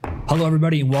Hello,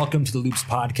 everybody, and welcome to the Loops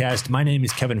Podcast. My name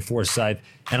is Kevin Forsyth,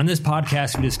 and on this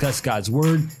podcast, we discuss God's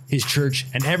Word, His church,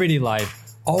 and everyday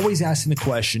life, always asking the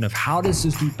question of how does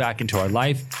this loop back into our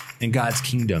life and God's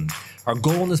kingdom? Our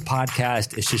goal in this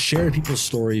podcast is to share people's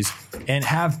stories and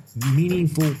have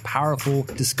meaningful, powerful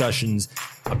discussions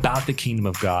about the kingdom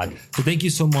of God. So thank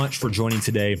you so much for joining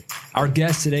today. Our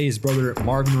guest today is Brother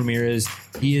Marvin Ramirez.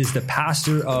 He is the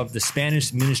pastor of the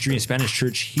Spanish ministry and Spanish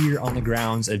church here on the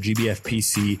grounds of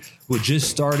GBFPC, who just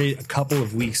started a couple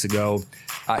of weeks ago.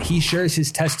 He shares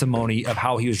his testimony of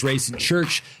how he was raised in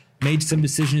church, made some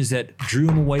decisions that drew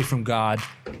him away from God,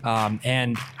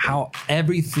 and how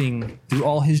everything through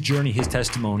all his journey, his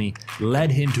testimony,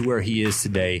 led him to where he is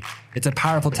today. It's a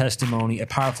powerful testimony, a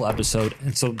powerful episode.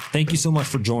 And so thank you so much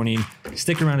for joining.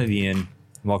 Stick around to the end.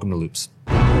 Welcome to Loops.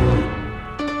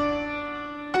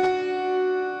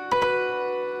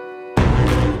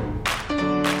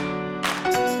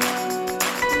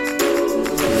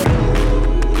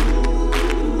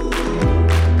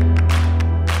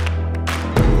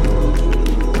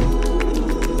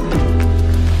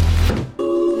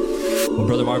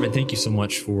 Marvin, thank you so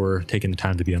much for taking the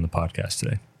time to be on the podcast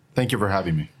today. Thank you for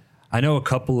having me. I know a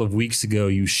couple of weeks ago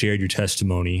you shared your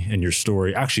testimony and your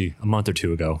story, actually a month or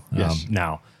two ago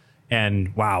now.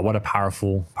 And wow, what a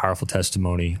powerful, powerful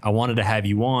testimony. I wanted to have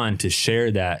you on to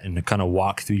share that and to kind of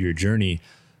walk through your journey.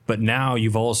 But now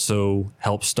you've also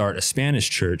helped start a Spanish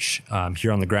church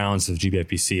here on the grounds of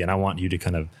GBFPC. And I want you to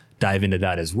kind of dive into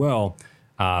that as well.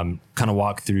 Kind of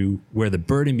walk through where the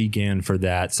burden began for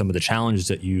that, some of the challenges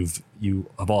that you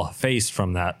have all faced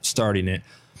from that, starting it,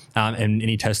 and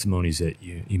any testimonies that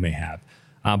you may have.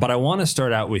 But I want to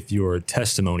start out with your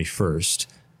testimony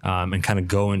first, and kind of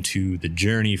go into the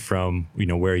journey from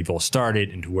where you've all started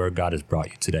into where God has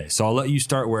brought you today. So I'll let you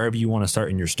start wherever you want to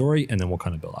start in your story, and then we'll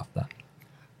kind of build off that.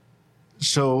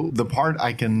 So the part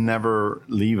I can never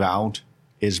leave out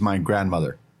is my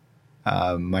grandmother.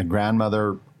 My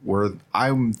grandmother.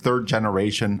 I'm third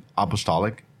generation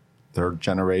apostolic, third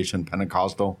generation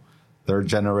Pentecostal, third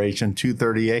generation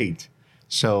 238.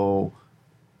 So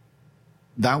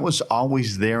that was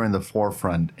always there in the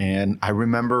forefront. And I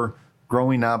remember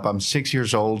growing up, I'm 6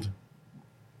 years old,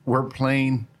 we're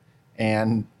playing,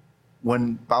 and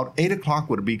when about 8 o'clock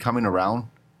would be coming around,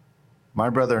 my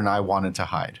brother and I wanted to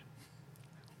hide.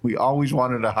 We always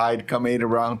wanted to hide, come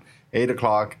around 8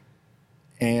 o'clock.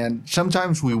 And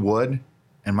sometimes we would.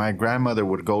 And my grandmother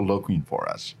would go looking for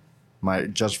us,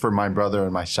 just for my brother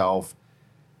and myself.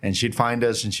 And she'd find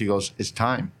us and she goes, "It's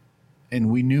time."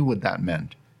 And we knew what that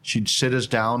meant. She'd sit us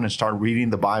down and start reading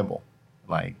the Bible,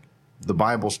 like the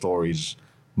Bible stories,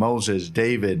 Moses,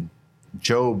 David,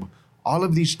 Job, all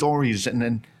of these stories. And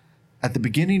then at the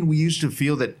beginning, we used to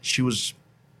feel that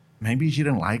maybe she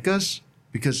didn't like us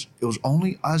because it was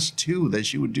only us two that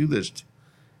she would do this to.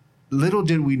 Little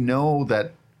did we know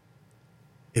that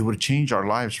it would change our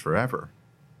lives forever,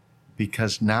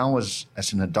 because now as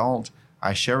an adult,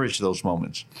 I cherish those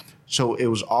moments. So it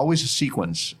was always a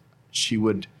sequence. She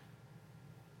would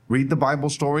read the Bible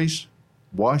stories,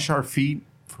 wash our feet.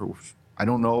 I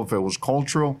don't know if it was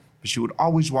cultural, but she would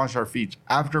always wash our feet.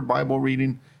 After Bible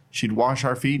reading, she'd wash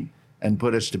our feet and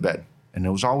put us to bed. And it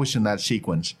was always in that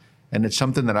sequence. And it's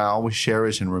something that I always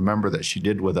cherish and remember that she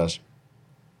did with us.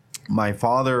 My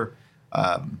father,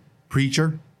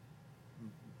 preacher.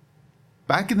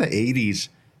 Back in the 80s,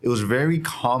 it was very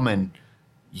common.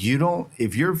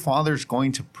 If your father's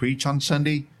going to preach on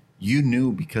Sunday, you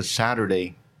knew, because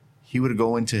Saturday he would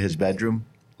go into his bedroom,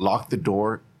 lock the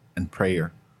door, and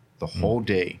prayer the whole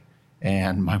day.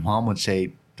 And my mom would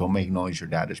say, "Don't make noise, your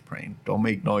dad is praying. Don't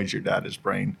make noise, your dad is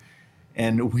praying."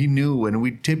 And we knew, and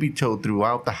we tippy-toed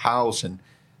throughout the house, and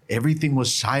everything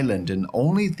was silent. And the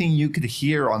only thing you could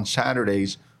hear on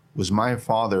Saturdays was my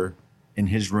father in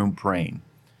his room praying.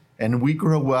 And we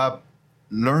grew up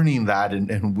learning that,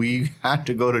 and we had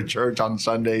to go to church on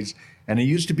Sundays. And it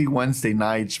used to be Wednesday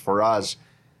nights for us.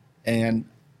 And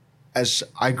as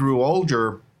I grew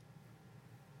older,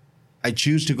 I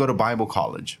chose to go to Bible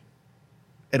college.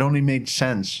 It only made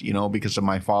sense, because of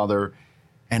my father.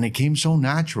 And it came so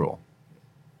natural.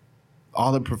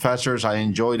 All the professors, I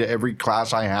enjoyed it. Every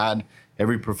class I had,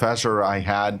 every professor I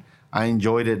had, I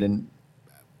enjoyed it. And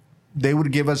they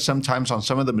would give us sometimes on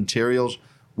some of the materials,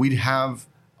 we'd have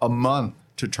a month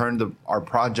to turn our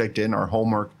project in, our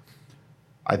homework.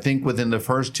 I think within the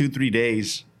first 2-3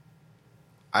 days,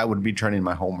 I would be turning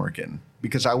my homework in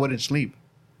because I wouldn't sleep.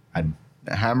 I'd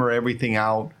hammer everything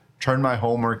out, turn my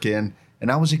homework in,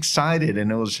 and I was excited,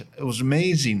 and it was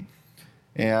amazing.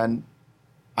 And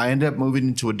I ended up moving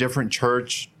into a different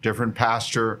church, different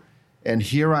pastor, and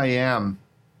here I am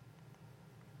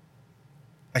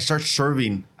I started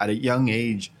serving at a young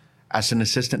age as an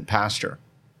assistant pastor.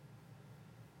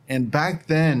 And back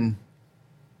then,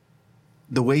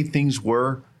 the way things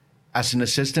were, as an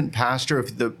assistant pastor,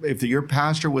 if your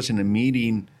pastor was in a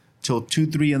meeting till 2,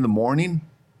 3 in the morning,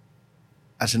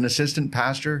 as an assistant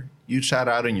pastor, you sat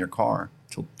out in your car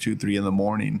till 2, 3 in the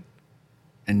morning,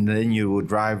 and then you would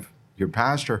drive your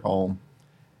pastor home.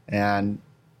 And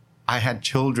I had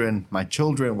children. My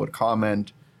children would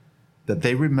comment that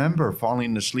they remember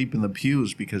falling asleep in the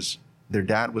pews because their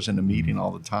dad was in a meeting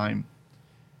all the time.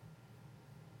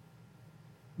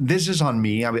 This is on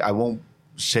me. I won't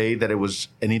say that it was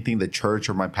anything the church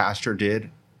or my pastor did.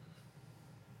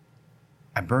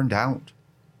 I burned out.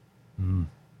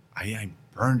 I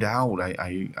burned out.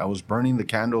 I was burning the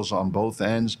candles on both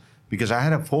ends because I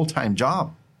had a full-time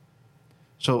job.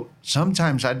 So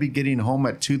sometimes I'd be getting home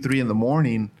at 2, 3 in the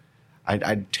morning.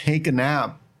 I'd take a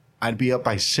nap. I'd be up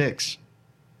by 6.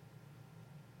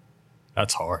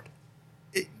 That's hard.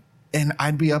 And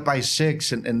I'd be up by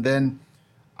 6, and then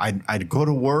I'd go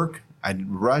to work. I'd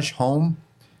rush home.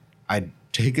 I'd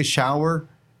take a shower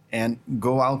and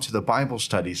go out to the Bible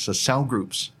studies, the cell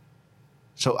groups.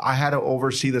 So I had to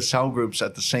oversee the cell groups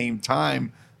at the same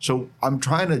time. So I'm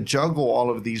trying to juggle all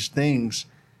of these things.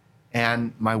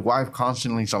 And my wife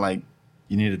constantly is like,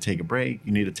 you need to take a break.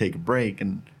 You need to take a break.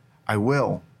 And I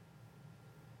will.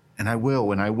 And I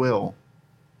will. And I will.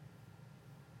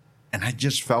 And I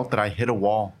just felt that I hit a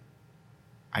wall.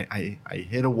 I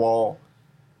hit a wall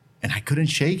and I couldn't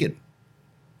shake it.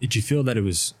 Did you feel that it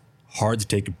was hard to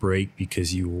take a break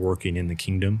because you were working in the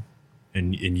kingdom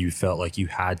and you felt like you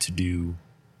had to do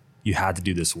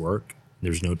this work?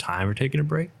 There's no time for taking a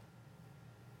break?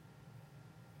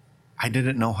 I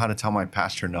didn't know how to tell my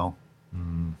pastor no.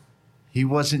 He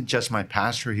wasn't just my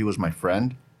pastor, he was my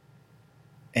friend.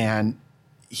 And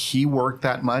he worked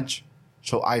that much,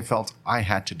 so I felt I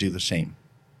had to do the same.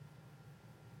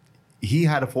 He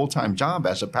had a full-time job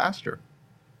as a pastor.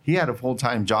 He had a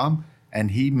full-time job,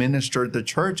 and he ministered the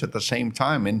church at the same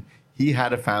time, and he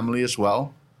had a family as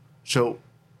well. So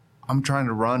I'm trying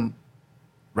to run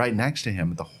right next to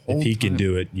him the whole time. If he can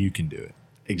do it, you can do it.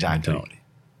 Exactly. Mentality.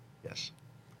 Yes.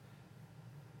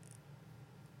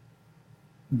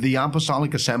 The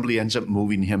Apostolic Assembly ends up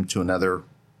moving him to another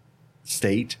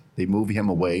state. They move him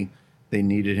away. They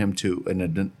needed him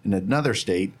in another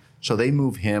state. So they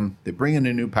move him. They bring in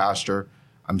a new pastor.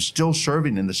 I'm still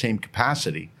serving in the same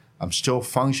capacity. I'm still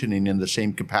functioning in the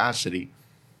same capacity.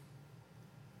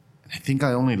 And I think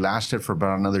I only lasted for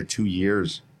about another 2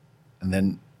 years. And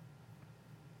then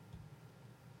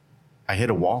I hit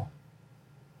a wall.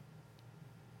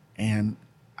 And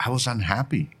I was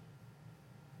unhappy.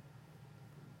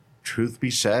 Truth be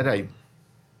said, I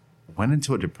went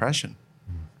into a depression.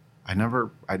 I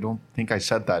don't think I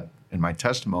said that in my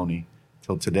testimony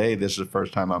till today. This is the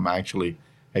first time I'm actually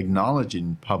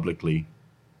acknowledging publicly.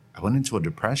 I went into a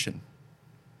depression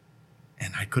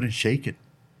and I couldn't shake it.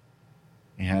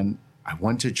 And I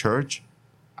went to church.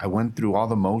 I went through all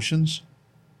the motions,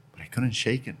 but I couldn't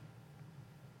shake it.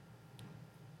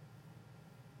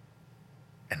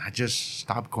 And I just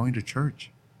stopped going to church.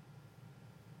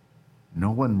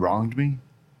 No one wronged me.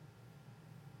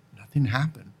 Nothing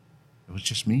happened. It was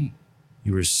just me.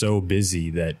 You were so busy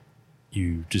that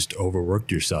you just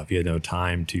overworked yourself. You had no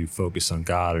time to focus on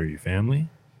God or your family.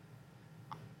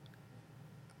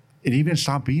 It even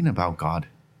stopped being about God.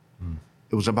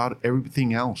 It was about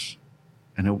everything else.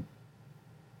 And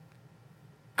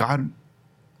God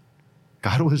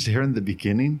was there in the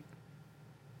beginning,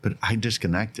 but I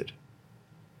disconnected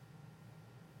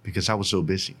because I was so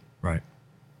busy. Right.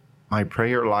 My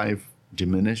prayer life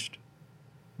diminished.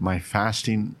 My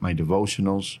fasting, my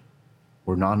devotionals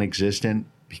were non-existent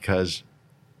because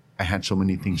I had so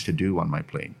many things to do on my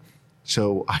plate.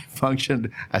 So I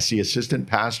functioned as the assistant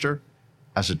pastor,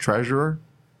 as a treasurer,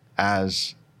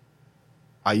 as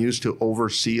I used to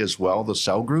oversee as well the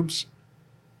cell groups.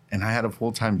 And I had a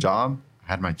full-time job.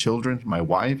 I had my children, my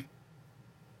wife.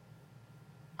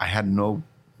 I had no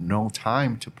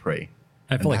time to pray.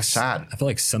 That's sad. I feel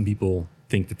like some people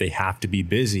think that they have to be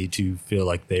busy to feel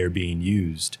like they are being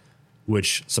used,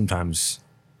 which sometimes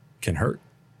can hurt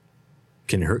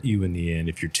you in the end.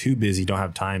 If you're too busy, don't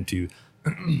have time to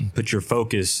put your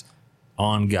focus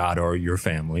on God or your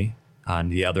family, on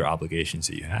the other obligations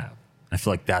that you have. I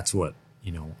feel like that's what,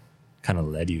 kind of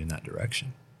led you in that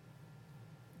direction.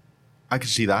 I could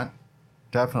see that.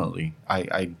 Definitely.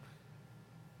 I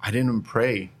didn't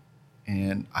pray,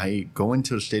 and I go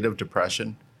into a state of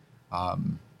depression.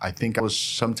 I think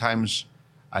sometimes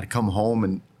I'd come home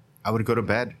and I would go to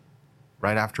bed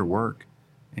right after work,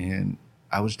 and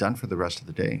I was done for the rest of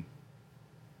the day.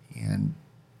 And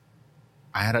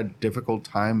I had a difficult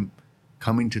time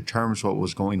coming to terms with what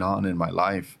was going on in my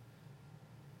life.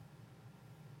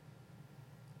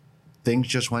 Things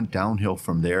just went downhill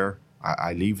from there.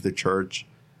 I leave the church.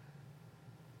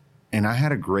 And I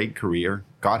had a great career.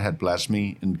 God had blessed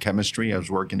me in chemistry. I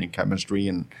was working in chemistry,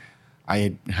 and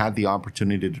I had the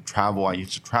opportunity to travel. I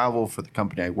used to travel for the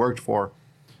company I worked for.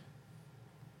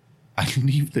 I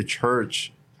leave the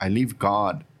church. I leave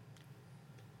God.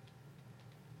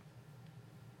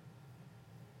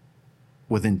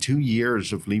 Within 2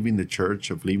 years of leaving the church,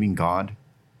 of leaving God,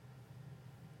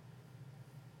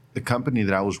 the company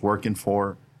that I was working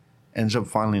for ends up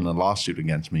filing a lawsuit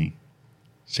against me,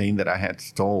 saying that I had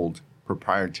stole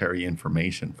proprietary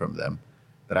information from them,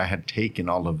 that I had taken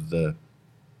all of the,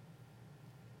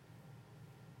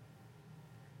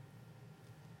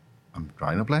 I'm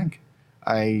drawing a blank.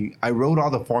 I wrote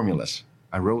all the formulas.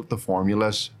 I wrote the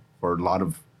formulas for a lot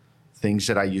of things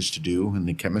that I used to do in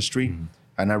the chemistry. Mm-hmm.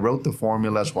 And I wrote the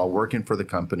formulas while working for the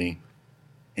company.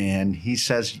 And he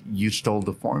says, you stole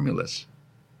the formulas.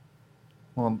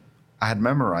 Well, I had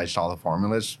memorized all the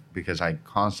formulas because I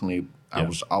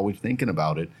was always thinking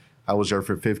about it. I was there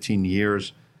for 15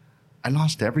 years. I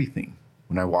lost everything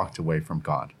when I walked away from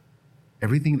God.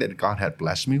 Everything that God had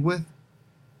blessed me with.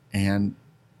 And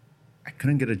I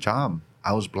couldn't get a job.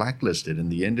 I was blacklisted in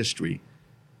the industry.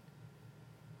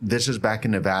 This is back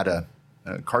in Nevada,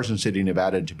 Carson City,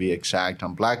 Nevada, to be exact.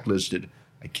 I'm blacklisted.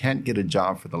 I can't get a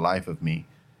job for the life of me.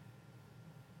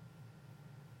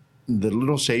 The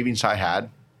little savings I had,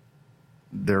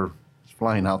 they're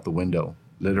flying out the window,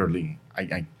 literally.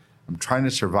 I'm trying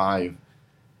to survive.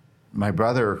 My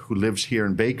brother, who lives here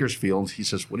in Bakersfield, he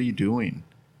says, what are you doing?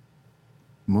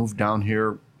 Move down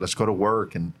here. Let's go to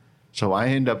work. And so I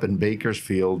end up in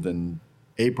Bakersfield in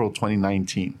April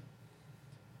 2019,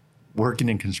 working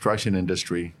in construction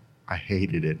industry. I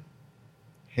hated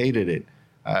it.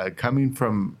 Coming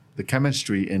from the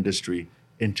chemistry industry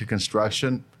into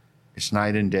construction, it's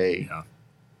night and day. Yeah.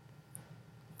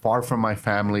 Far from my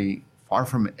family, far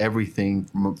from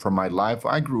everything, from my life.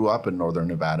 I grew up in Northern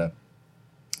Nevada,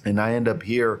 and I end up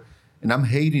here, and I'm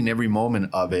hating every moment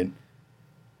of it.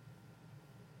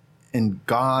 And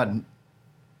God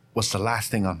was the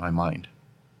last thing on my mind.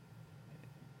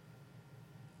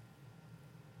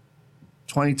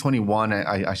 2021,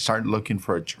 I started looking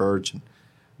for a church, and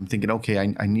I'm thinking, okay,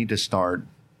 I need to start.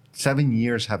 7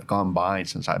 years have gone by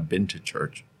since I've been to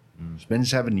church. It's been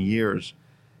 7 years.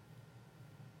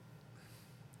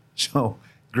 So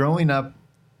growing up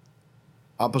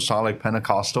apostolic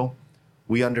Pentecostal,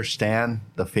 we understand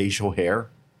the facial hair.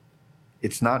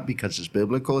 It's not because it's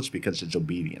biblical, it's because it's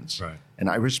obedience. Right. And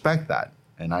I respect that,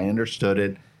 and I understood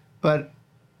it. But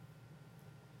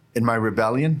in my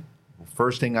rebellion,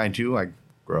 first thing I do, I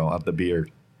grow out the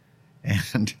beard.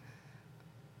 And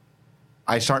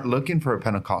I start looking for a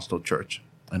Pentecostal church,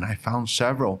 and I found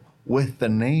several with the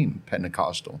name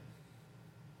Pentecostal.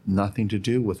 Nothing to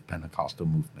do with Pentecostal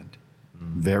movement.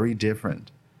 Very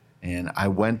different. And I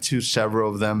went to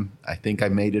several of them. I think I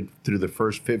made it through the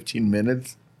first 15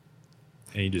 minutes.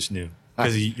 And you just knew.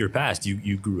 Because your past,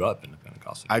 you grew up in the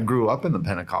Pentecostal. I grew up in the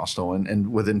Pentecostal,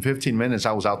 and within 15 minutes,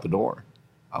 I was out the door.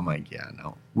 I'm like, yeah,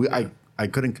 no. I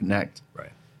couldn't connect.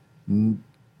 Right.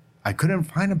 I couldn't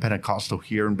find a Pentecostal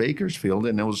here in Bakersfield,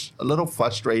 and it was a little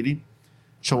frustrating.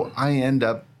 So I end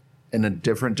up in a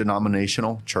different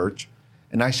denominational church,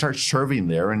 and I start serving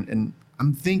there, and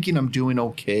I'm thinking I'm doing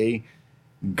okay.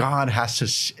 God has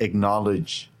to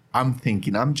acknowledge,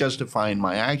 I'm justifying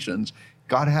my actions.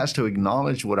 God has to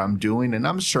acknowledge what I'm doing, and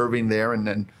I'm serving there. And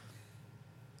then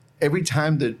every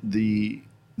time that the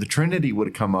Trinity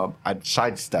would come up, I'd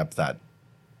sidestep that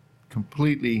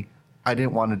completely. I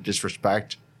didn't want to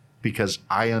disrespect because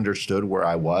I understood where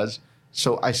I was.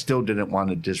 So I still didn't want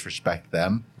to disrespect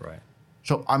them. Right.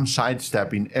 So I'm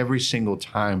sidestepping every single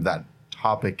time that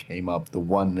topic came up, the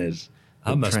oneness,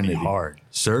 the that must Trinity. Be hard.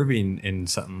 Serving in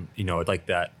something, like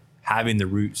that, having the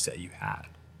roots that you had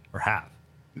or have.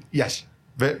 Yes,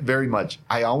 very much.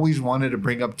 I always wanted to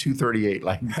bring up 238.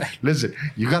 Like, listen,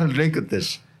 you got to look at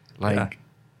this. Like,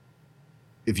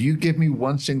 if you give me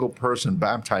one single person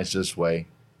baptized this way,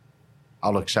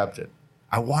 I'll accept it.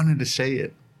 I wanted to say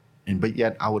it, but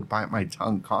yet I would bite my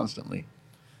tongue constantly.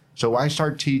 So I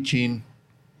start teaching.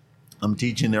 I'm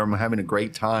teaching there. I'm having a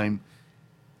great time.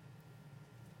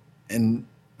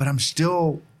 But I'm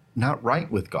still not right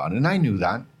with God. And I knew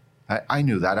that. I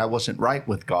knew that I wasn't right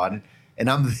with God. And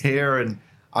I'm there and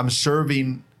I'm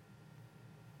serving.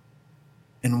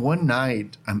 And one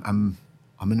night I'm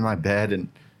in my bed and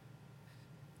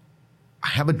I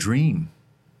have a dream.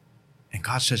 And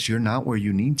God says, you're not where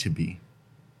you need to be.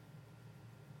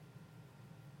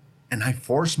 And I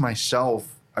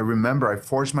remember I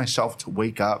forced myself to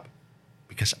wake up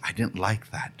because I didn't like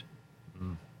that.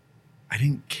 I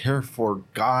didn't care for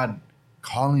God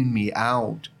calling me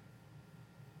out.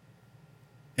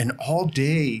 And all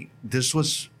day, this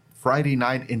was Friday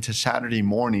night into Saturday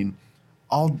morning,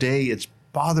 all day it's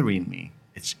bothering me.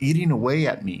 It's eating away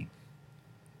at me.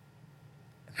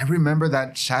 And I remember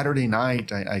that Saturday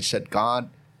night, I said, God,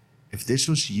 if this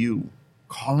was you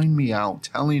calling me out,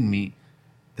 telling me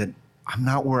that I'm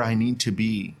not where I need to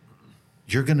be,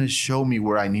 you're going to show me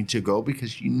where I need to go,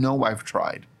 because you know I've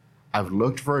tried. I've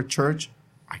looked for a church.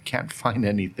 I can't find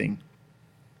anything.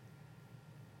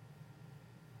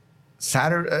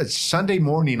 Sunday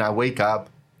morning, I wake up.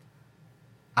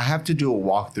 I have to do a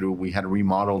walkthrough. We had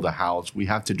remodeled the house. I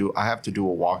have to do a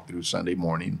walkthrough Sunday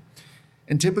morning.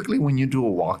 And typically when you do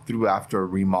a walkthrough after a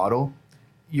remodel,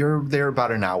 you're there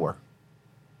about an hour.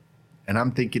 And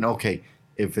I'm thinking, okay,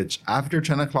 if it's after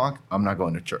 10 o'clock, I'm not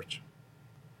going to church.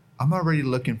 I'm already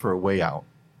looking for a way out,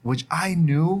 which I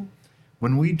knew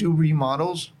when we do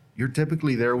remodels, you're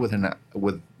typically there with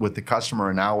the customer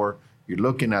an hour. You're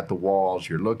looking at the walls.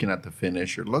 You're looking at the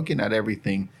finish. You're looking at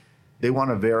everything. They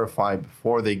want to verify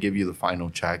before they give you the final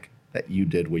check that you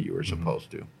did what you were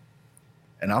supposed to.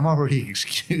 And I'm already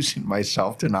excusing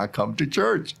myself to not come to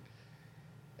church.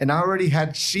 And I already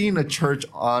had seen a church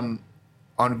on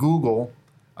Google.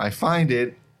 I find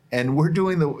it, and we're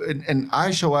doing and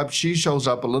I show up. She shows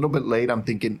up a little bit late. I'm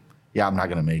thinking, yeah, I'm not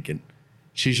going to make it.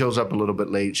 She shows up a little bit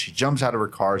late. She jumps out of her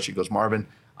car. She goes, Marvin,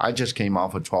 I just came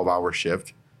off a 12-hour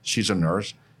shift. She's a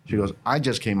nurse. She goes, I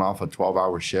just came off a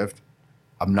 12-hour shift.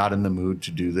 I'm not in the mood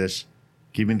to do this.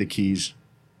 Give me the keys.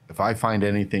 If I find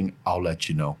anything, I'll let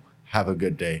you know. Have a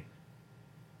good day.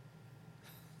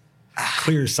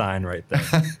 Clear sign right there.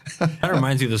 That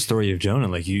reminds me of the story of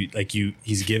Jonah.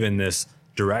 He's given this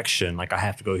direction, like I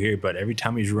have to go here, but every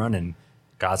time he's running,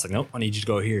 God's like, nope, I need you to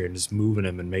go here, and just moving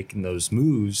him and making those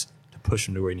moves to push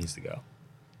him to where he needs to go.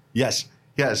 Yes.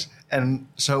 And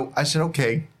so I said,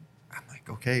 okay. I'm like,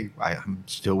 okay, I'm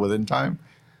still within time.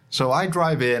 So I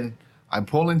drive in, I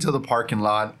pull into the parking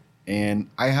lot, and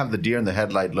I have the deer in the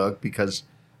headlight look, because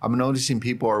I'm noticing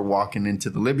people are walking into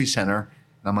the Libby Center.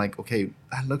 And I'm like, okay,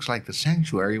 that looks like the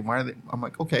sanctuary. Why are they? I'm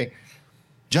like, okay.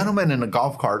 Gentleman in a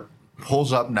golf cart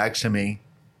pulls up next to me.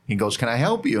 He goes, can I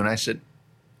help you? And I said,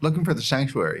 looking for the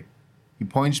sanctuary. He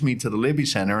points me to the Libby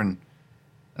Center, and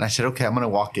I said, okay, I'm going to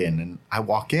walk in. And I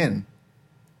walk in,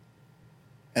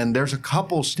 and there's a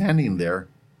couple standing there,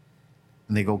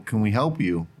 and they go, can we help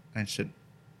you? I said,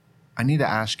 I need to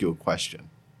ask you a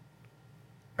question.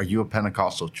 Are you a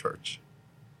Pentecostal church?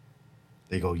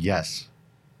 They go, yes.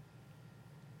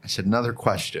 I said, another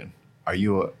question. Are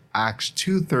you a Acts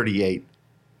 2:38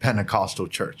 Pentecostal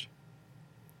church?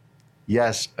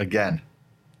 Yes, again.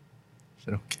 I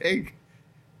said, okay.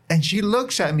 And she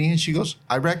looks at me and she goes,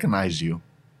 I recognize you.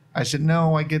 I said,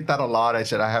 no, I get that a lot. I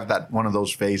said, I have that one of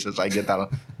those faces. I get that a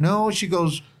lot. No, she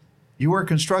goes, you work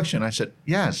construction. I said,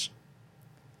 yes.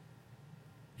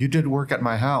 You did work at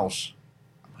my house.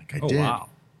 I'm like, I did. Wow.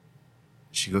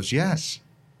 She goes, yes.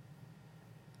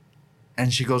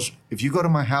 And she goes, if you go to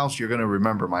my house, you're going to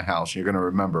remember my house. You're going to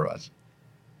remember us.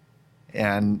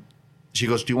 And she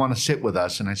goes, do you want to sit with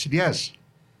us? And I said, yes.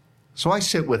 So I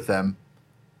sit with them.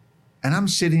 And I'm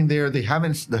sitting there.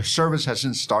 The service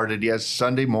hasn't started yet,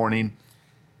 Sunday morning.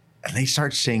 And they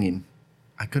start singing.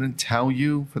 I couldn't tell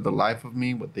you for the life of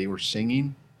me what they were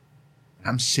singing. And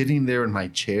I'm sitting there in my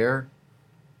chair.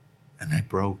 And I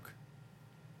broke.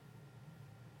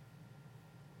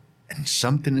 And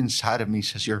something inside of me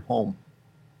says, you're home.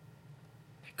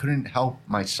 I couldn't help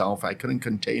myself. I couldn't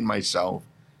contain myself.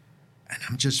 And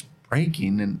I'm just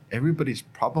breaking. And everybody's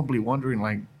probably wondering,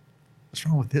 like, what's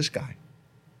wrong with this guy?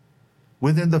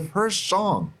 Within the first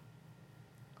song,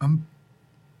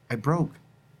 I broke.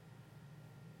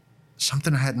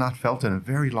 Something I had not felt in a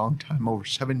very long time, over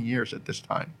 7 years at this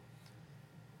time.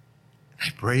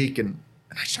 And I break and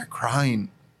I start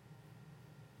crying.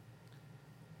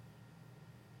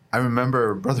 I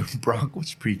remember Brother Brock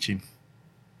was preaching.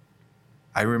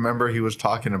 I remember he was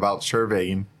talking about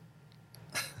surveying.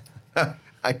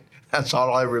 That's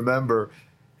all I remember.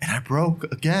 And I broke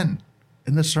again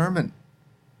in the sermon.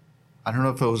 I don't know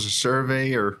if it was a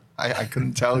survey or I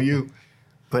couldn't tell you,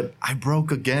 but I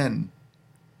broke again.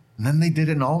 And then they did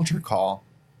an altar call.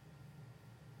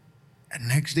 And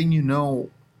next thing you know,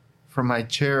 from my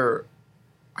chair,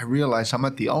 I realize I'm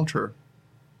at the altar.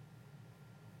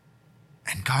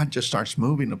 And God just starts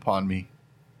moving upon me.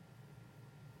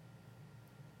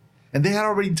 And they had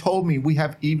already told me we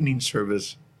have evening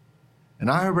service. And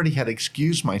I already had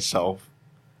excused myself.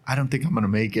 I don't think I'm going to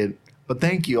make it. But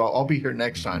thank you. I'll be here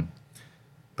next time.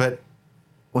 But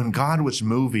when God was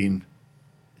moving,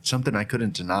 it's something I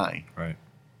couldn't deny. Right.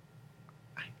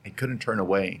 I couldn't turn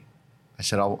away. I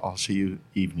said, I'll see you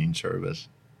evening service.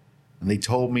 And they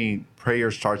told me prayer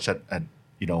starts at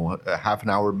a half an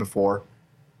hour before.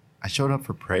 I showed up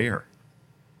for prayer.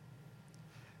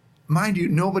 Mind you,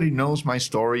 nobody knows my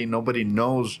story. Nobody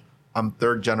knows I'm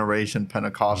third generation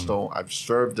Pentecostal. I've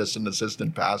served as an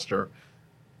assistant pastor.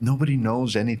 Nobody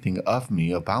knows anything of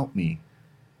me, about me.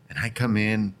 And I come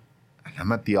in and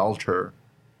I'm at the altar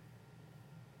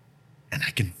and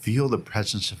I can feel the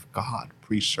presence of God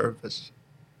pre-service.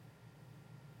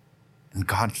 And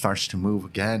God starts to move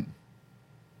again.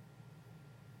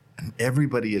 And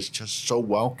everybody is just so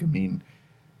welcoming.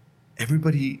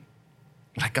 Everybody,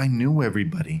 like I knew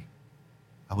everybody.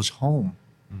 I was home.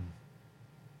 And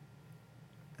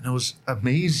it was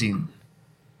amazing.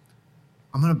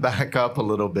 I'm going to back up a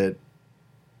little bit.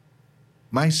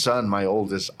 My son, my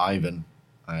oldest, Ivan,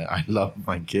 I love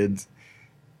my kids.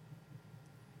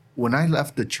 When I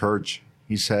left the church,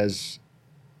 he says,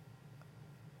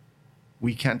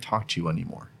 we can't talk to you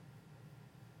anymore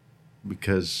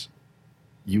because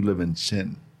you live in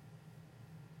sin.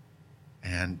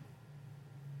 And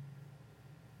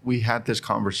we had this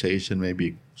conversation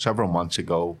maybe several months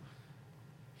ago.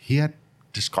 He had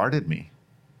discarded me.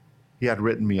 He had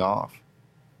written me off.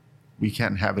 We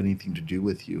can't have anything to do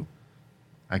with you.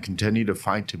 I continue to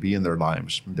fight to be in their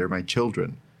lives. They're my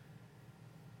children.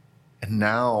 And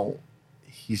now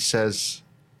he says,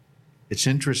 it's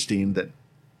interesting that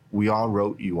we all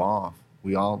wrote you off.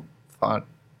 We all thought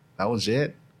that was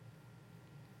it.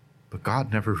 But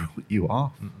God never wrote you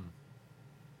off.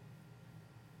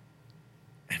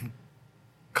 And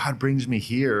God brings me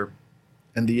here.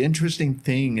 And the interesting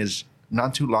thing is,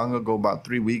 not too long ago, about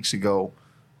 3 weeks ago,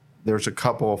 there's a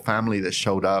couple, family that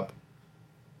showed up.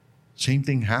 Same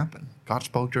thing happened. God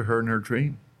spoke to her in her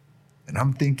dream. And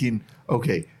I'm thinking,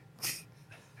 okay,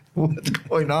 what's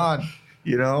going on?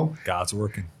 You know? God's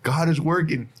working. God is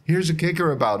working. Here's the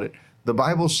kicker about it. The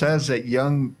Bible says that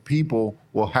young people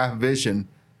will have vision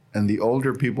and the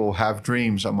older people will have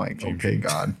dreams. I'm like, okay,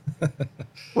 God,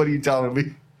 what are you telling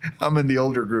me? I'm in the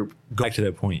older group. Back to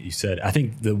that point you said, I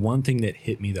think the one thing that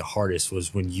hit me the hardest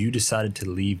was when you decided to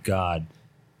leave God,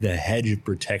 the hedge of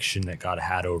protection that God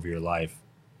had over your life,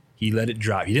 he let it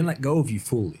drop. He didn't let go of you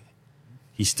fully.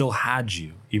 He still had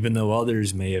you, even though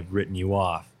others may have written you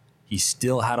off. He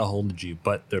still had a hold of you,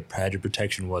 but the hedge of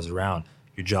protection was around.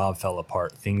 Your job fell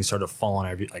apart. Things started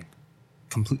falling,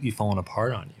 completely falling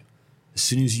apart on you. As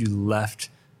soon as you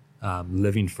left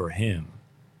living for him,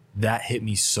 that hit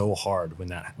me so hard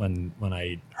when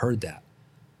I heard that.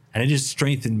 And it just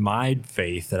strengthened my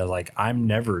faith that I was like, I'm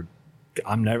never,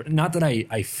 not that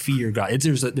I fear God.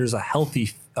 There's a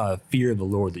healthy fear of the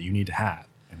Lord that you need to have.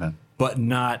 Amen. But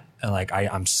not like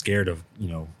I'm scared of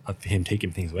him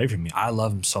taking things away from me. I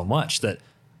love him so much that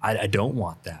I don't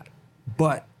want that.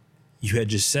 But you had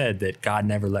just said that God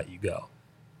never let you go.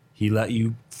 He let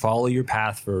you follow your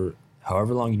path for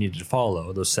however long you needed to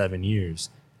follow, those 7 years,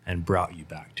 and brought you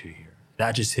back to here.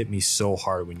 That just hit me so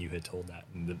hard when you had told that,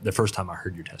 and the first time I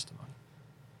heard your testimony.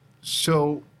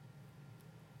 So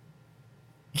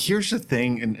here's the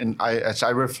thing, and as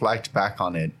I reflect back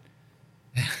on it,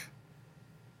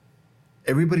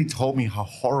 everybody told me how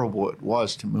horrible it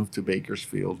was to move to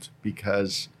Bakersfield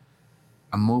because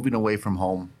I'm moving away from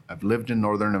home. I've lived in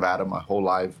Northern Nevada my whole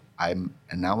life. And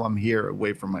now I'm here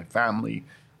away from my family,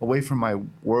 away from my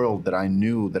world that I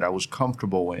knew that I was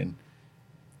comfortable in.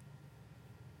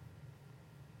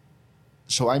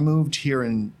 So I moved here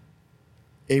in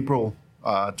April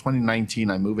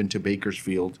 2019. I moved into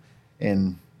Bakersfield,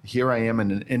 and here I am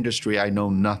in an industry I know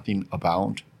nothing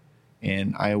about.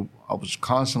 And I was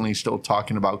constantly still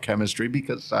talking about chemistry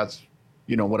because that's,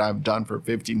 what I've done for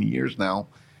 15 years now.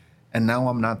 And now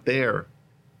I'm not there.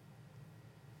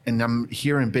 And I'm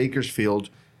here in Bakersfield,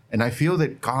 and I feel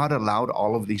that God allowed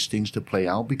all of these things to play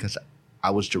out because I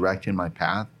was directing my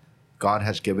path. God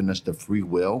has given us the free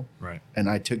will. Right. And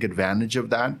I took advantage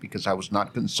of that because I was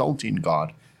not consulting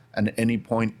God. At any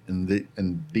point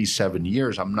in these 7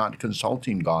 years, I'm not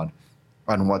consulting God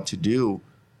on what to do.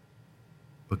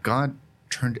 But God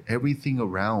turned everything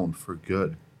around for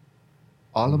good.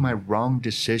 All of my wrong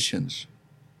decisions.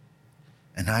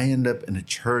 And I end up in a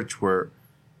church where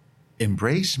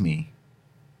embrace me.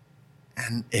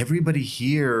 And everybody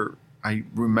here, I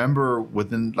remember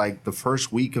within like the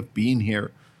first week of being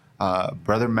here,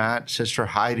 Brother Matt, Sister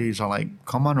Heidi's are like,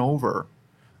 come on over.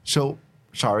 So,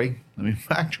 sorry, let me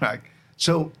backtrack.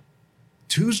 So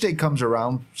Tuesday comes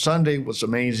around. Sunday was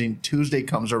amazing. Tuesday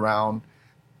comes around.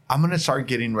 I'm going to start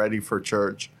getting ready for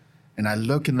church. And I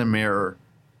look in the mirror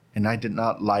And I did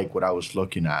not like what I was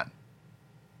looking at.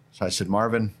 So I said,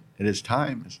 Marvin, it is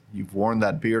time. You've worn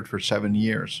that beard for 7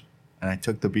 years. And I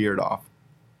took the beard off.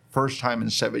 First time in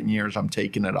 7 years, I'm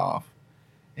taking it off.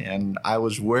 And I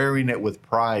was wearing it with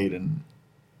pride. And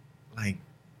like,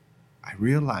 I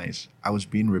realized I was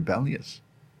being rebellious.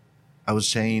 I was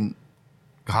saying,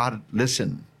 God,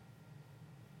 listen,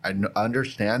 I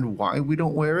understand why we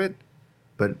don't wear it,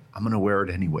 but I'm going to wear it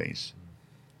anyways.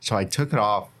 So I took it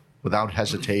off without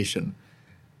hesitation.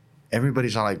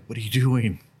 Everybody's all like, what are you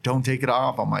doing? Don't take it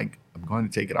off. I'm like, I'm going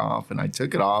to take it off. And I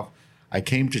took it off. I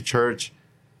came to church,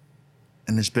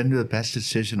 and it's been the best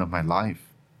decision of my life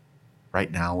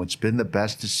right now. It's been the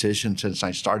best decision since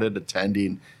I started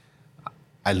attending.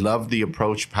 I love the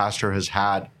approach Pastor has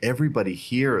had. Everybody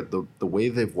here, the way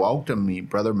they've welcomed me,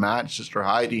 Brother Matt, Sister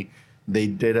Heidi, they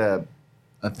did a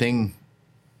thing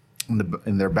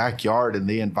in their backyard, and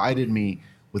they invited me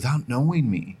without knowing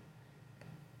me.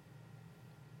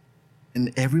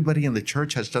 And everybody in the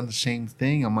church has done the same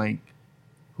thing. I'm like,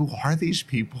 who are these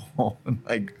people? And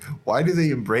like, why do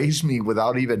they embrace me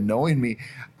without even knowing me?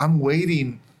 I'm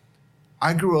waiting.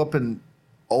 I grew up in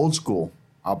old school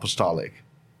apostolic.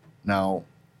 Now,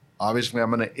 obviously,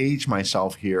 I'm going to age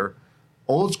myself here.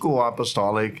 Old school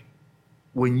apostolic,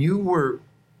 when you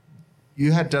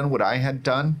had done what I had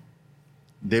done,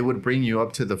 they would bring you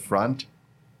up to the front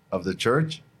of the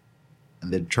church,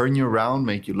 and they'd turn you around,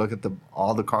 make you look at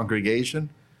all the congregation.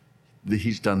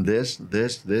 He's done this,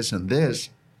 this, this, and this.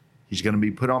 He's going to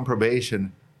be put on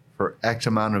probation for X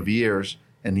amount of years,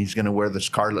 and he's going to wear the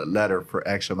scarlet letter for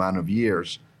X amount of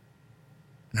years.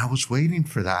 And I was waiting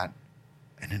for that,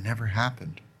 and it never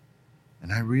happened.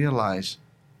 And I realized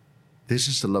this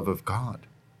is the love of God.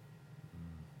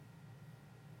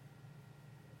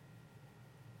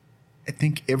 I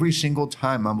think every single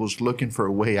time I was looking for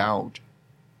a way out,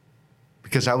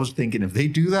 because I was thinking, if they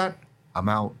do that, I'm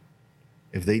out.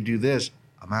 If they do this,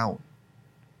 I'm out.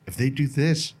 If they do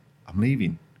this, I'm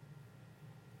leaving.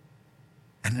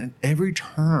 And at every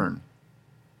turn,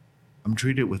 I'm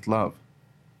treated with love.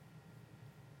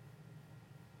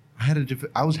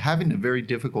 I was having a very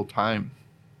difficult time.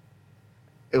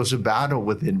 It was a battle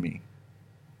within me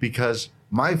because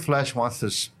my flesh wants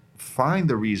to find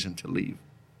the reason to leave.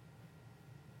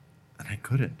 And I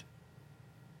couldn't.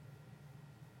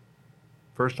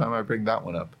 First time I bring that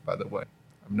one up, by the way.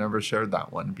 I've never shared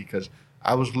that one because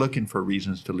I was looking for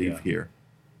reasons to leave here.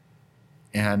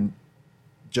 And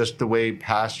just the way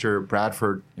Pastor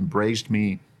Bradford embraced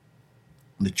me,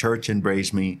 the church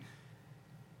embraced me.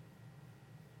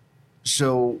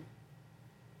 So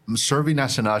I'm serving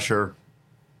as an usher,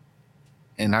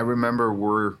 and I remember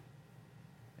we're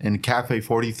in Cafe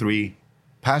 43.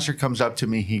 Pastor comes up to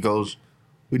me. He goes,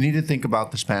 we need to think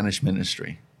about the Spanish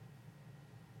ministry.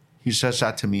 He says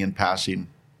that to me in passing,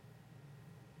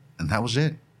 and that was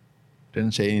it.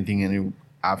 Didn't say anything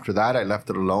after that. I left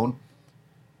it alone.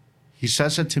 He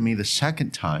says it to me the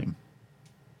second time.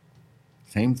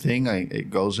 Same thing.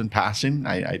 It goes in passing.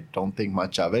 I don't think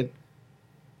much of it.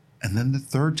 And then the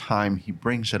third time he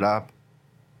brings it up,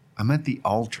 I'm at the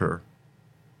altar,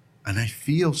 and I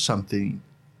feel something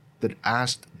that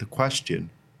asked the question,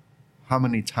 how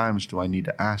many times do I need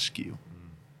to ask you?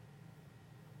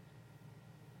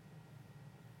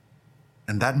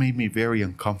 And that made me very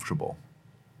uncomfortable.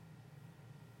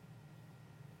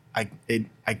 It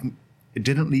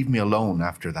didn't leave me alone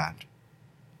after that.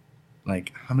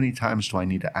 Like, how many times do I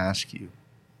need to ask you?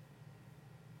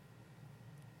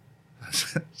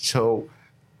 So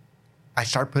I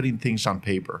start putting things on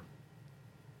paper.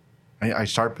 I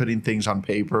start putting things on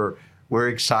paper. We're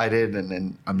excited, and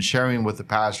then I'm sharing with the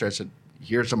pastor. I said,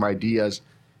 here's some ideas.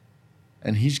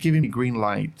 And he's giving me green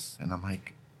lights. And I'm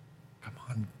like, come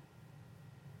on,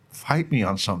 fight me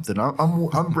on something.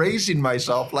 I'm bracing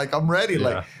myself like I'm ready.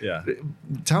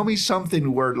 Tell me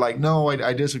something where like, no,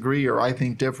 I disagree or I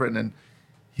think different. And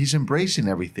he's embracing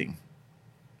everything.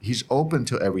 He's open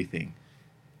to everything.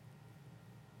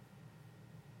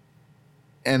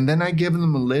 And then I give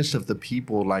them a list of the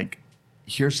people, like,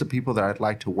 here's the people that I'd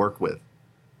like to work with.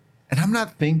 And I'm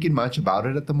not thinking much about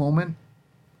it at the moment.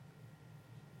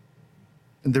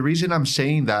 And the reason I'm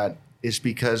saying that is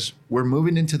because we're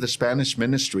moving into the Spanish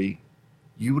ministry.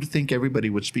 You would think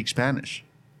everybody would speak Spanish.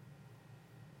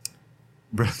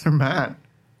 Brother Matt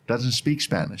doesn't speak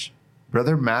Spanish.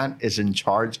 Brother Matt is in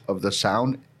charge of the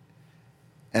sound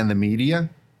and the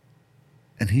media,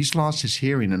 and he's lost his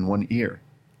hearing in one ear.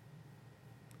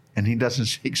 And he doesn't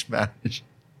speak Spanish.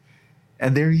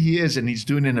 And there he is, and he's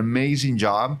doing an amazing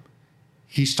job.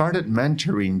 He started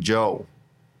mentoring Joe.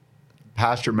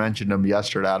 Pastor mentioned him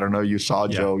yesterday. I don't know, you saw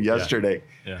Joe yesterday.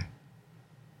 Yeah.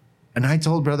 And I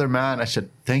told Brother Matt, I said,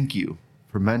 thank you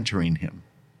for mentoring him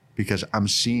because I'm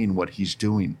seeing what he's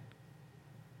doing.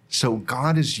 So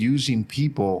God is using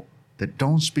people that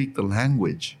don't speak the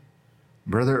language.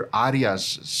 Brother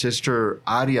Arias, Sister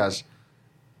Arias,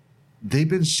 they've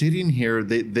been sitting here.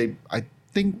 I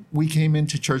think we came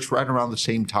into church right around the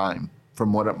same time.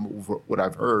 From what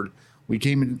I've heard, we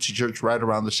came into church right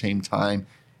around the same time.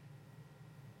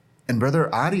 And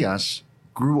Brother Arias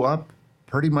grew up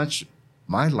pretty much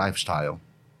my lifestyle.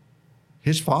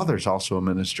 His father's also a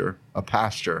minister, a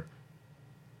pastor.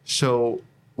 So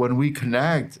when we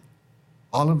connect,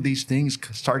 all of these things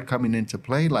start coming into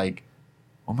play like,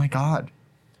 oh my God,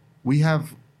 we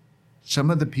have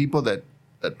some of the people that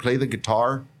play the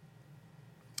guitar,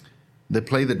 that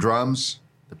play the drums,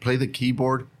 that play the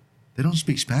keyboard, they don't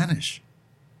speak Spanish.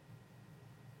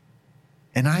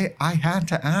 And I had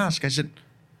to ask, I said,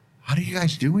 how are you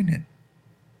guys doing it?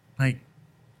 Like,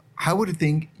 I would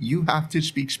think you have to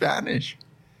speak Spanish.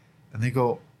 And they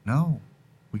go, no,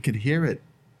 we could hear it.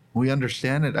 We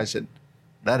understand it. I said,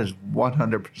 that is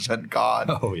 100%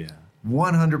 God. Oh, yeah.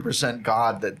 100%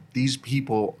 God, that these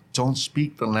people don't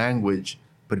speak the language,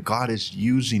 but God is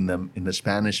using them in the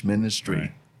Spanish ministry.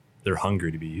 Right. They're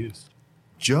hungry to be used.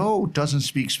 Joe doesn't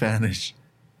speak Spanish.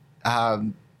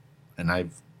 And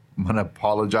I'm going to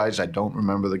apologize. I don't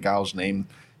remember the gal's name.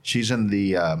 She's in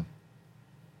the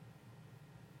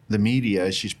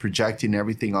media. She's projecting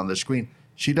everything on the screen.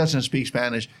 She doesn't speak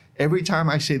Spanish. Every time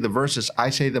I say the verses,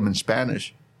 I say them in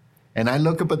Spanish. And I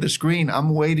look up at the screen.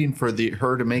 I'm waiting for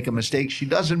her to make a mistake. She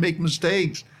doesn't make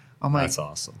mistakes. I'm like, that's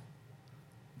awesome.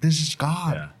 This is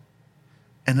God. Yeah.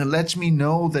 And it lets me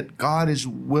know that God is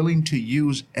willing to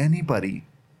use anybody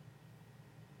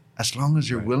as long as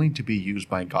you're Right. willing to be used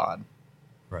by God.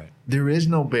 Right. There is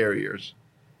no barriers.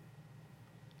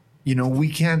 You know, we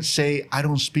can't say, I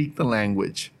don't speak the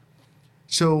language.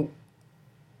 So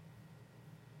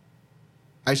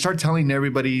I start telling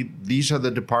everybody, these are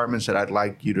the departments that I'd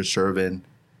like you to serve in.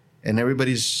 And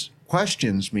everybody's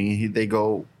questions me. They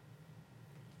go,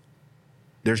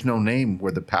 there's no name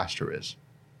where the pastor is.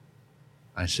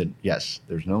 I said, yes,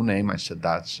 there's no name. I said,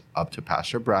 that's up to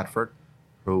Pastor Bradford,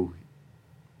 who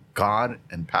God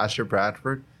and Pastor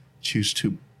Bradford choose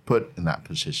to put in that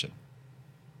position.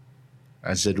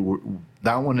 I said,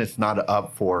 that one is not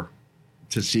up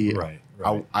to see. Right.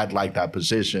 I'd like that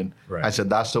position. Right. I said,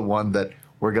 that's the one that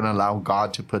we're going to allow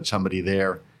God to put somebody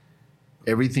there.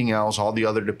 Everything else, all the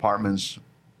other departments,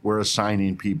 we're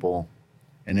assigning people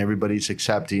and everybody's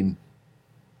accepting.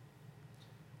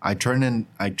 I turn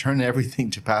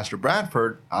everything to Pastor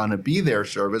Bradford on a Be There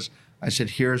service. I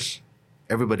said, here's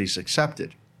everybody's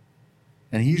accepted.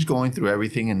 And he's going through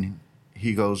everything and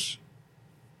he goes,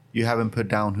 you haven't put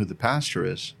down who the pastor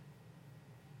is.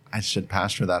 I said,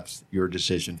 Pastor, that's your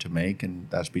decision to make, and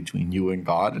that's between you and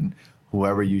God, and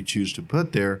whoever you choose to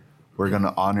put there, we're going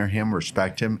to honor him,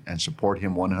 respect him, and support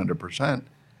him 100%.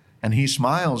 And he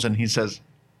smiles and he says,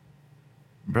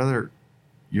 brother,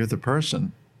 you're the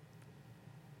person.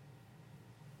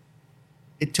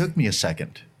 It took me a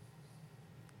second.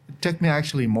 It took me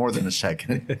actually more than a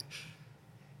second.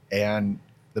 And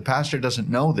the pastor doesn't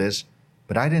know this,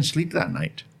 but I didn't sleep that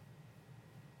night.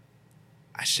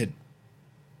 I said,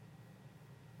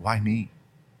 why me?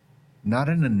 Not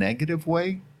in a negative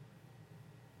way,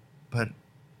 but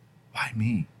why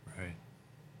me? Right.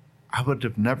 I would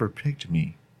have never picked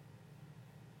me.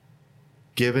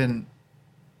 Given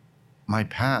my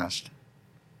past,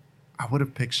 I would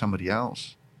have picked somebody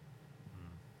else.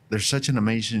 There's such an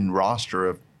amazing roster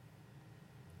of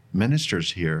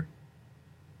ministers here.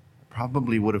 I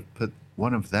probably would have put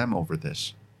one of them over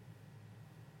this.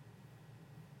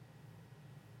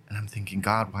 And I'm thinking,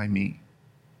 God, why me?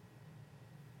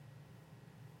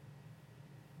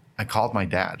 I called my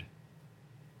dad.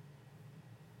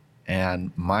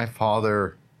 And my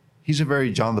father, he's a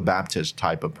very John the Baptist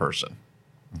type of person.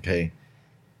 Okay?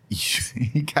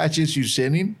 He catches you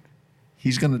sinning,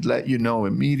 he's going to let you know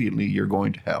immediately you're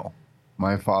going to hell.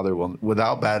 My father will,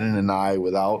 without batting an eye,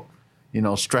 without,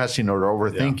 stressing or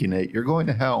overthinking it, you're going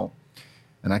to hell.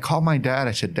 And I called my dad.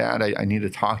 I said, Dad, I need to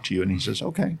talk to you. And he says,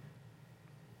 okay.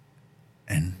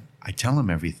 And I tell him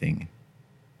everything.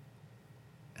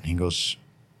 And he goes,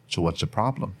 so what's the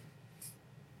problem?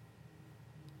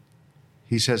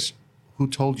 He says, who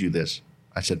told you this?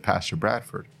 I said, Pastor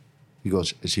Bradford. He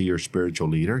goes, is he your spiritual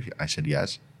leader? I said,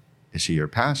 yes. Is he your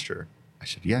pastor? I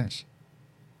said, yes.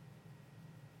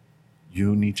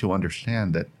 You need to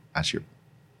understand that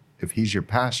if he's your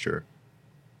pastor,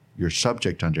 you're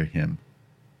subject under him.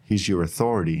 He's your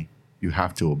authority. You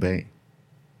have to obey.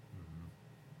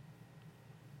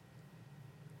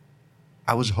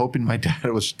 I was hoping my dad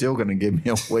was still going to give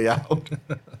me a way out.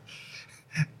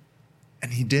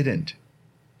 And he didn't.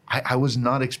 I was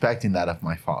not expecting that of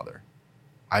my father.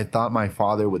 I thought my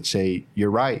father would say, you're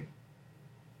right.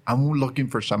 I'm looking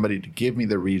for somebody to give me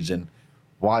the reason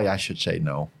why I should say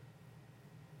no.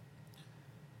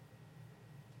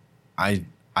 I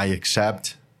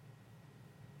accept.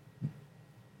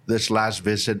 This last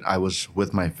visit, I was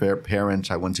with my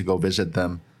parents. I went to go visit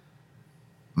them.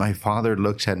 My father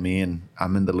looks at me, and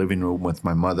I'm in the living room with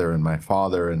my mother and my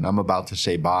father, and I'm about to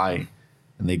say bye.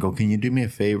 And they go, can you do me a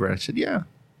favor? I said, yeah.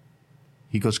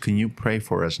 He goes, can you pray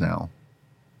for us now?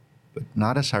 But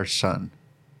not as our son,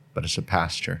 but as a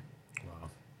pastor. Wow.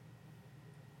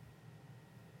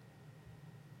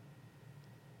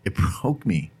 It broke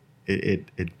me.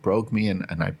 It broke me, and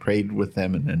I prayed with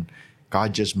them, and then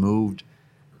God just moved.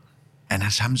 And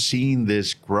as I'm seeing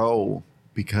this grow,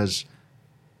 because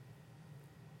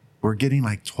we're getting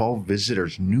like 12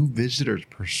 visitors, new visitors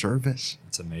per service.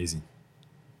 That's amazing.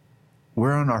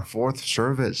 We're on our 4th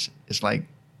service. It's like,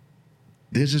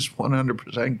 this is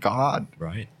 100% God.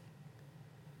 Right.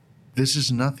 This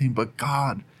is nothing but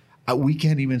God. We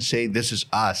can't even say this is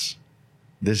us.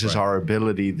 This is our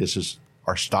ability. This is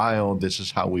our style. This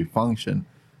is how we function.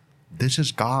 This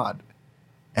is God.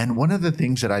 And one of the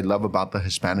things that I love about the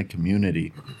Hispanic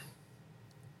community,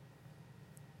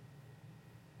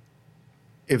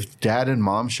 if dad and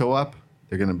mom show up,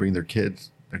 they're going to bring their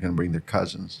kids. They're going to bring their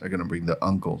cousins. They're going to bring the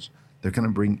uncles. They're going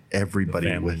to bring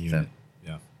everybody with unit. them.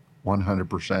 Yeah.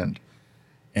 100%.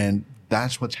 And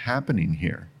that's what's happening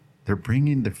here. They're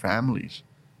bringing their families.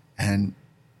 And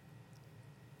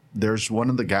there's one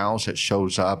of the gals that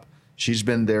shows up. She's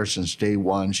been there since day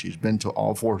one. She's been to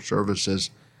all 4 services.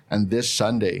 And this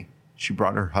Sunday, she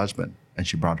brought her husband and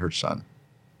she brought her son.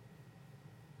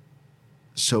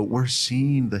 So we're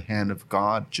seeing the hand of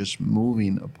God just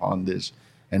moving upon this.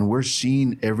 And we're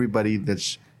seeing everybody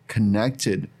that's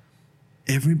connected,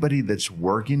 everybody that's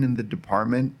working in the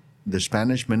department, the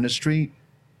Spanish ministry,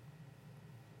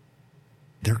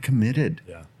 they're committed.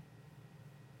 Yeah.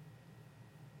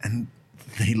 And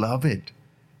they love it.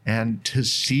 And to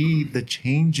see the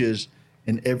changes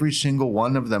in every single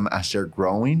one of them as they're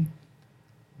growing,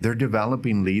 they're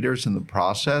developing leaders in the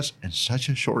process in such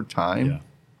a short time. Yeah.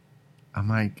 I'm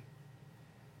like,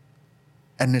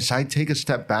 and as I take a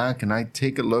step back and I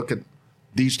take a look at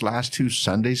these last 2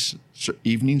 Sundays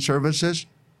evening services,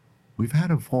 we've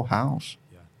had a full house.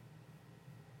 Yeah.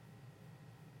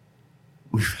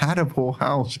 We've had a full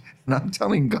house. And I'm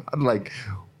telling God, like,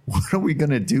 what are we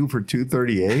going to do for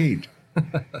 238?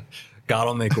 God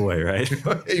will make a way, right?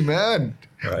 Amen.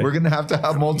 Right. We're going to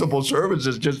have multiple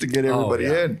services just to get everybody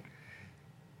in.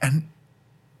 And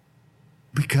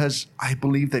because I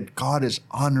believe that God is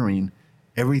honoring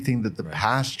everything that the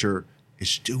pastor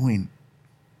is doing.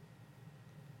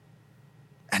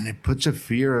 And it puts a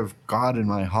fear of God in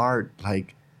my heart.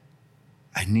 Like,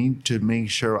 I need to make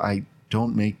sure I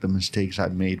don't make the mistakes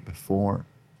I've made before.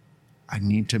 I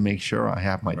need to make sure I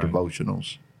have my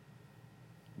devotionals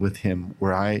with him,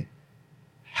 where I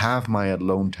have my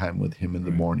alone time with him in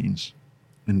the mornings,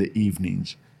 in the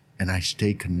evenings, and I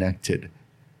stay connected,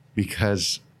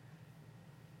 because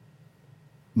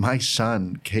my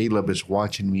son, Caleb, is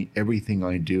watching me, everything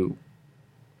I do.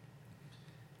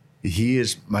 He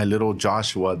is my little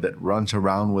Joshua that runs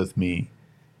around with me,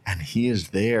 and he is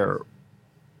there.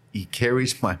 He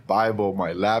carries my Bible,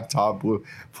 my laptop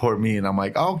for me, and I'm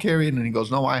like, I'll carry it. And he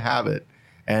goes, no, I have it.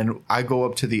 And I go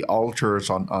up to the altars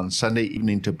on Sunday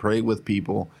evening to pray with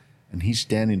people, and he's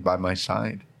standing by my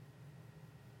side.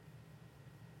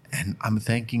 And I'm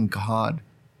thanking God,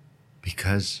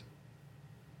 because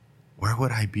where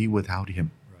would I be without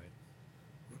him?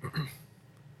 Right.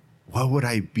 What would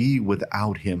I be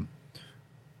without him?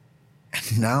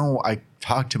 And now I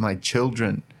talk to my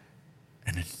children,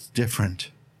 and it's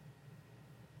different.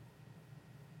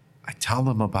 I tell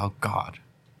them about God.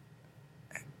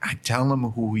 I tell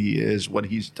them who he is, what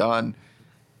he's done,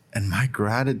 and my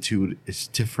gratitude is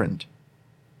different.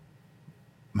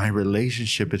 My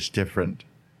relationship is different.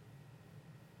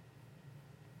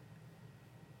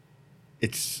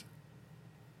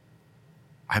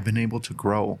 I've been able to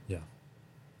grow. Yeah.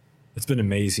 It's been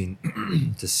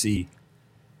amazing to see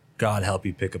God help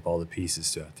you pick up all the pieces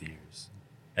throughout the years.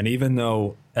 And even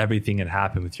though everything had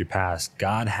happened with your past,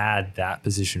 God had that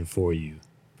position for you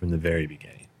from the very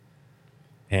beginning.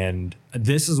 And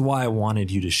this is why I wanted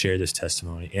you to share this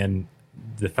testimony, and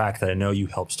the fact that I know you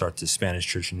helped start the Spanish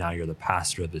church and now you're the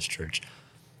pastor of this church.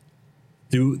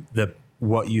 Through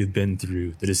what you've been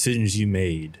through, the decisions you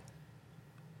made,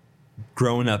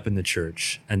 growing up in the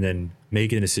church, and then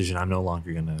making a decision, I'm no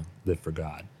longer going to live for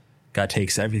God. God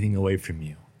takes everything away from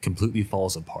you, completely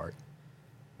falls apart.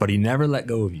 But he never let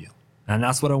go of you. And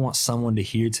that's what I want someone to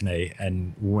hear today.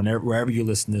 And wherever you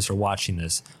listen to this or watching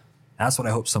this, that's what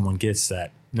I hope someone gets,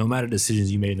 that no matter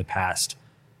decisions you made in the past,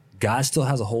 God still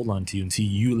has a hold on to you until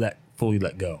you fully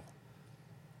let go.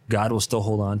 God will still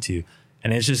hold on to you.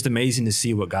 And it's just amazing to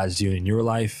see what God's doing in your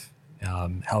life,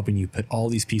 helping you put all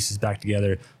these pieces back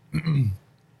together. And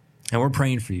we're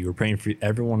praying for you. We're praying for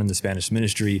everyone in the Spanish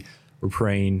ministry. We're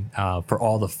praying for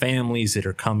all the families that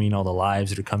are coming, all the lives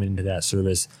that are coming into that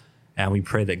service. And we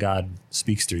pray that God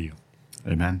speaks through you.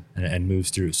 Amen. And moves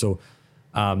through. So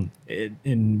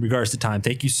in regards to time,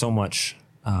 thank you so much,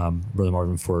 Brother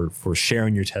Marvin, for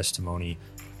sharing your testimony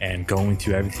and going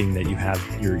through everything that you have,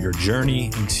 your journey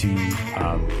into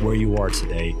where you are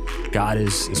today. God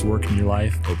is working in your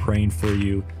life. We're praying for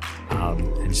you.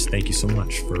 And just thank you so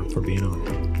much for being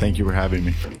on. Thank you for having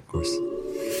me. Of course.